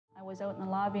was out in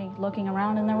the lobby looking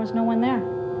around and there was no one there.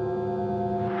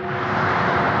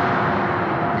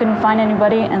 Couldn't find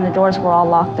anybody and the doors were all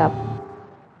locked up.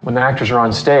 When the actors are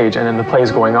on stage and then the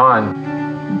play's going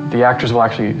on, the actors will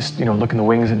actually, look in the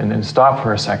wings and stop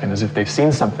for a second as if they've seen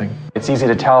something. It's easy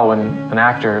to tell when an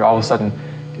actor all of a sudden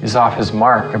is off his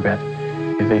mark a bit.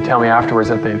 They tell me afterwards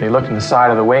that they looked in the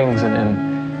side of the wings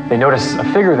and they notice a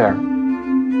figure there.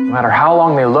 No matter how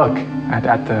long they look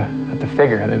at the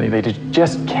figure, they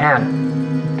just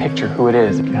can't picture who it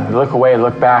is. They look away,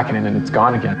 look back, and then it's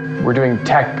gone again. We're doing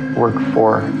tech work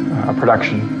for a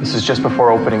production. This is just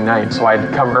before opening night, so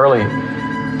I'd come early.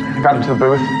 I got into the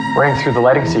booth, ran through the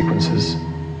lighting sequences,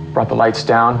 brought the lights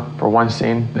down for one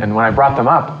scene, and when I brought them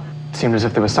up, it seemed as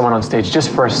if there was someone on stage just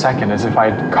for a second, as if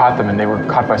I'd caught them and they were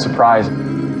caught by surprise.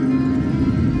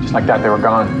 Just like that, they were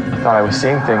gone. I thought I was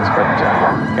seeing things, but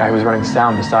the guy who was running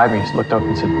sound beside me just looked up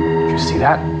and said, "Did you see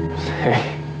that?"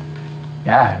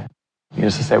 Yeah.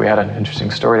 Needless to say, we had an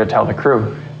interesting story to tell the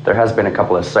crew. There has been a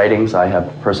couple of sightings. I have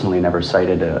personally never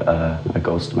sighted a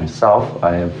ghost myself.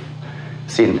 I have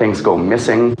seen things go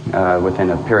missing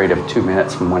within a period of 2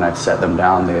 minutes from when I've set them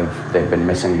down. They've been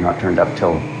missing, not turned up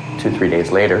till 2-3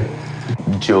 days later.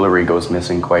 Jewelry goes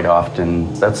missing quite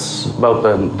often. That's about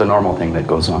the normal thing that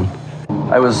goes on.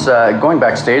 I was going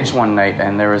backstage one night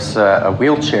and there was a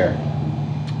wheelchair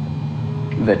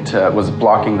that was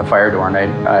blocking the fire door, and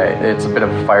it's a bit of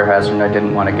a fire hazard and I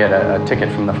didn't want to get a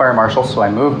ticket from the fire marshal, so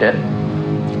I moved it,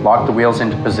 locked the wheels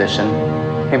into position,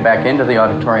 came back into the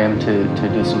auditorium to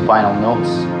do some final notes.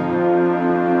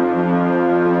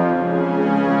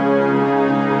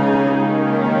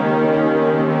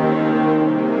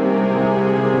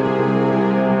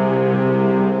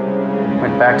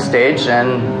 Went backstage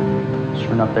and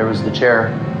sure enough there was the chair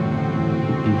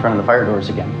in front of the fire doors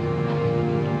again.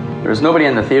 There was nobody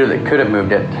in the theater that could have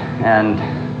moved it, and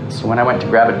so when I went to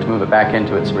grab it to move it back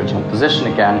into its original position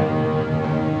again,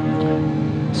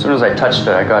 as soon as I touched it,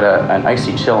 I got an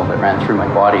icy chill that ran through my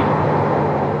body.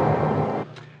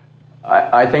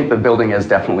 I think the building is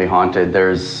definitely haunted.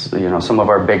 There's, some of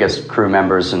our biggest crew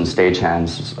members and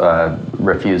stagehands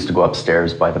refuse to go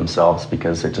upstairs by themselves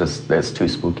because it's too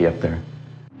spooky up there.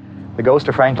 The ghost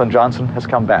of Franklin Johnson has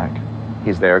come back.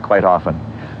 He's there quite often.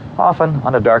 Often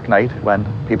on a dark night when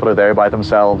people are there by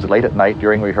themselves late at night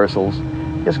during rehearsals,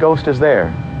 his ghost is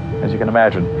there. As you can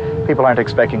imagine, people aren't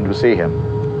expecting to see him.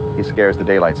 He scares the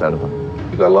daylights out of them.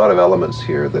 You've got a lot of elements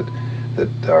here that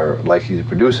are likely to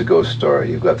produce a ghost story.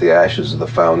 You've got the ashes of the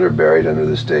founder buried under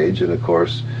the stage, and of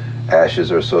course, ashes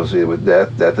are associated with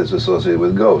death. Death is associated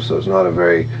with ghosts. So it's not a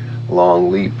very long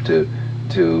leap to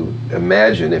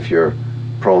imagine, if you're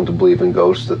prone to believe in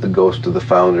ghosts, that the ghost of the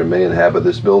founder may inhabit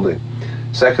this building.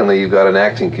 Secondly, you've got an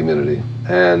acting community,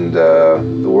 and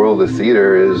the world of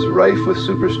theater is rife with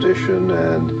superstition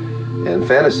and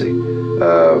fantasy.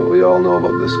 We all know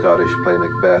about the Scottish play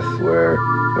Macbeth, where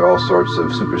there are all sorts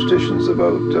of superstitions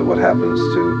about what happens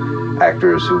to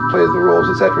actors who play the roles,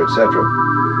 etc., etc.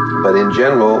 But in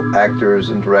general, actors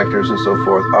and directors and so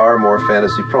forth are more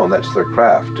fantasy prone. That's their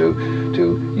craft, to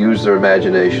use their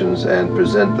imaginations and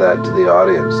present that to the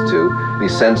audience, to be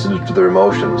sensitive to their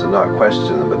emotions and not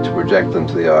question them, but to project them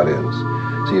to the audience.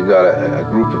 So you've got a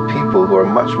group of people who are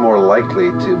much more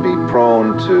likely to be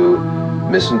prone to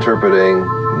misinterpreting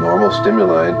normal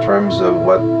stimuli in terms of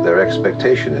what their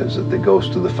expectation is, that the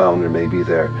ghost of the founder may be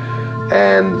there,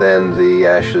 and then the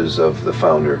ashes of the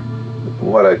founder.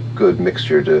 What a good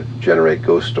mixture to generate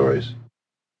ghost stories.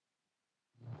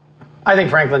 I think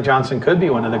Franklin Johnson could be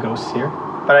one of the ghosts here,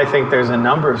 but I think there's a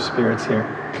number of spirits here.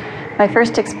 My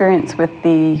first experience with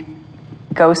the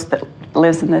ghost that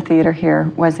lives in the theater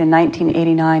here was in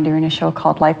 1989 during a show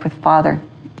called Life with Father.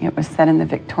 It was set in the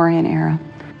Victorian era.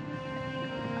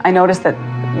 I noticed that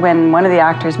when one of the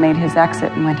actors made his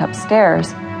exit and went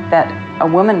upstairs, that a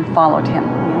woman followed him.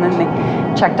 And then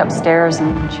they checked upstairs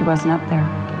and she wasn't up there.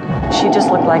 She just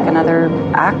looked like another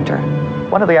actor.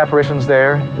 One of the apparitions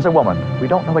there is a woman. We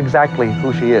don't know exactly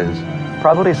who she is.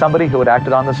 Probably somebody who had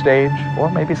acted on the stage, or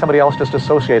maybe somebody else just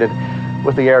associated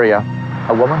with the area.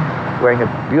 A woman wearing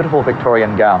a beautiful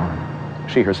Victorian gown.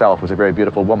 She herself was a very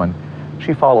beautiful woman.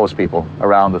 She follows people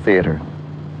around the theater,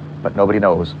 but nobody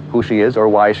knows who she is or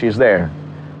why she's there.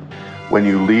 When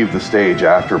you leave the stage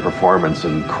after a performance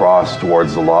and cross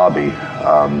towards the lobby,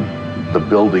 the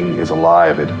building is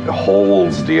alive. It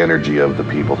holds the energy of the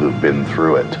people who've been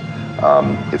through it.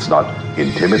 It's not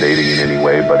intimidating in any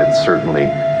way, but it certainly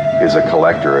is a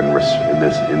collector in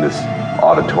this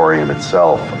auditorium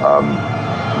itself.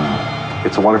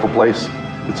 It's a wonderful place.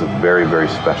 It's a very, very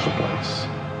special place.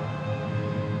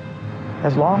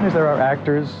 As long as there are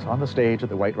actors on the stage at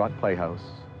the White Rock Playhouse,